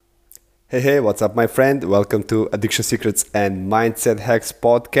Hey, what's up, my friend? Welcome to Addiction Secrets and Mindset Hacks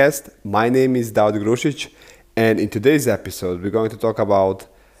podcast. My name is Daud Grušić, and in today's episode, we're going to talk about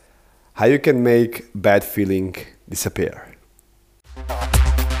how you can make bad feeling disappear.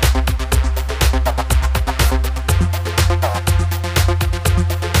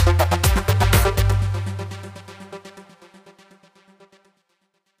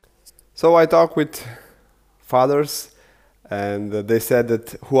 So I talk with fathers, and they said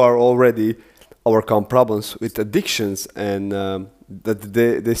that who are already overcome problems with addictions, and that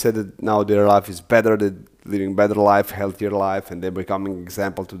they said that now their life is better, they're living better life, healthier life, and they're becoming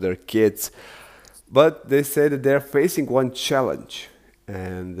example to their kids. But they say that they're facing one challenge.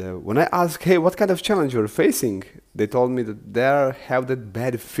 And when I asked, hey, what kind of challenge you're facing, they told me that they have that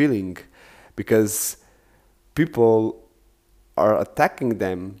bad feeling because people are attacking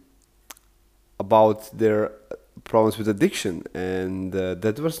them about their problems with addiction, and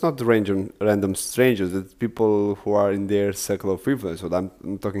that was not random strangers. That's people who are in their circle of influence. So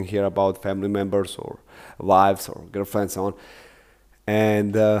I'm talking here about family members or wives or girlfriends, so on.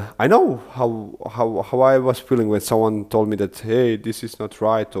 And I know how I was feeling when someone told me that, hey, this is not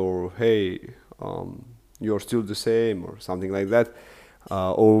right, or hey, you're still the same, or something like that,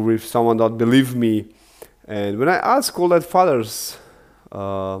 or if someone don't believe me. And when I ask all that fathers,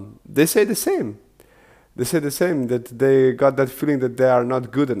 they say the same. They say the same, that they got that feeling that they are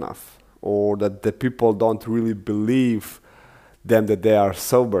not good enough, or that the people don't really believe them that they are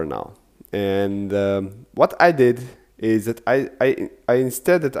sober now. And what I did is that I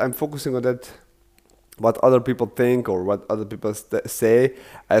instead that I'm focusing on that, what other people think or what other people say,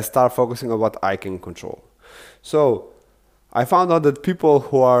 I start focusing on what I can control. So I found out that people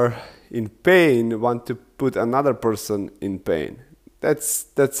who are in pain want to put another person in pain. That's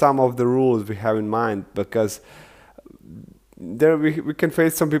some of the rules we have in mind, because there we can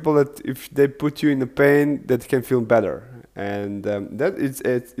face some people that if they put you in the pain, that can feel better, and that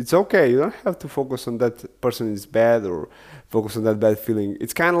it's okay. You don't have to focus on that person is bad or focus on that bad feeling.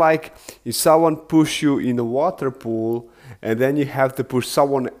 It's kind of like if someone push you in a water pool and then you have to push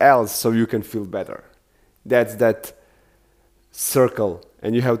someone else so you can feel better. That's that circle,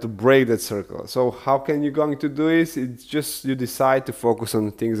 and you have to break that circle. So how can you going to do this? It's just you decide to focus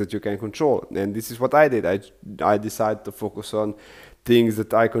on things that you can control, and this is what I did. I decided to focus on things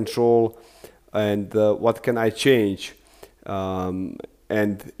that I control, and what can I change.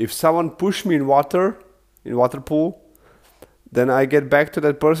 And if someone push me in water pool, then I get back to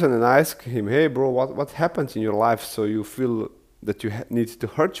that person and I ask him, hey bro, what happened in your life so you feel that you need to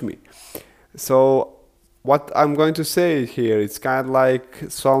hurt me? So what I'm going to say here, it's kind of like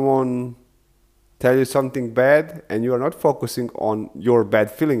someone tell you something bad and you are not focusing on your bad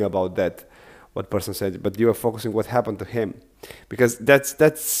feeling about that, what person said, but you are focusing what happened to him. Because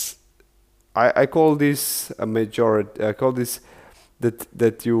I call this a majority, I call this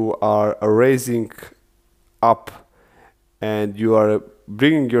that you are raising up and you are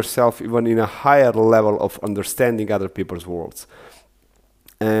bringing yourself even in a higher level of understanding other people's worlds.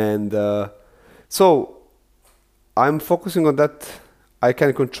 And so I'm focusing on that I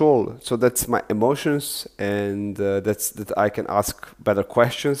can control. So that's my emotions, and that's that I can ask better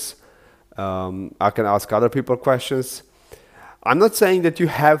questions. I can ask other people questions. I'm not saying that you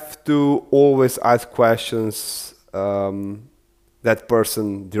have to always ask questions that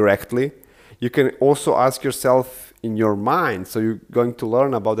person directly. You can also ask yourself in your mind. So you're going to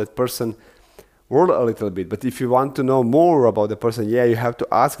learn about that person world a little bit. But if you want to know more about the person, yeah, you have to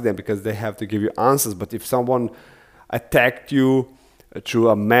ask them because they have to give you answers. But if someone attacked you through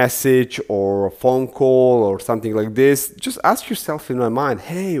a message or a phone call or something like this, just ask yourself in my mind,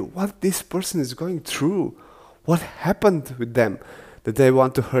 hey, what this person is going through? What happened with them that they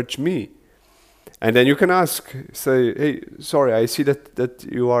want to hurt me? And then you can ask, say, hey, sorry, I see that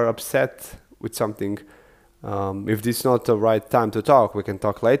you are upset with something. If this is not the right time to talk, we can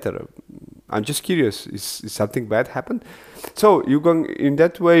talk later. I'm just curious, is something bad happened? So in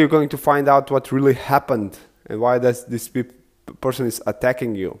that way, you're going to find out what really happened and why this person is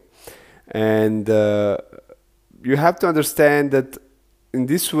attacking you. And you have to understand that in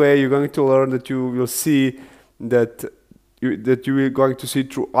this way, you're going to learn that you will see that you are going to see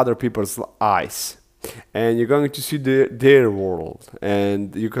through other people's eyes. And you're going to see their world.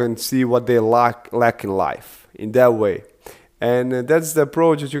 And you can see what they lack in life in that way. And that's the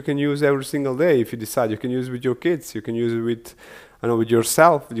approach that you can use every single day if you decide. You can use it with your kids. You can use it with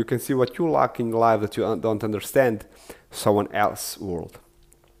yourself. You can see what you lack in life that you don't understand someone else's world.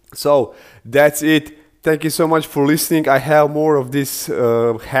 So that's it. Thank you so much for listening. I have more of these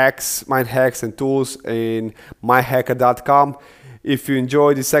hacks, mind hacks and tools in myhacker.com. If you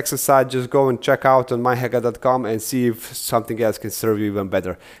enjoy this exercise, just go and check out on myhacker.com and see if something else can serve you even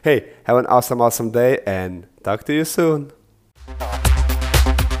better. Hey, have an awesome day and talk to you soon.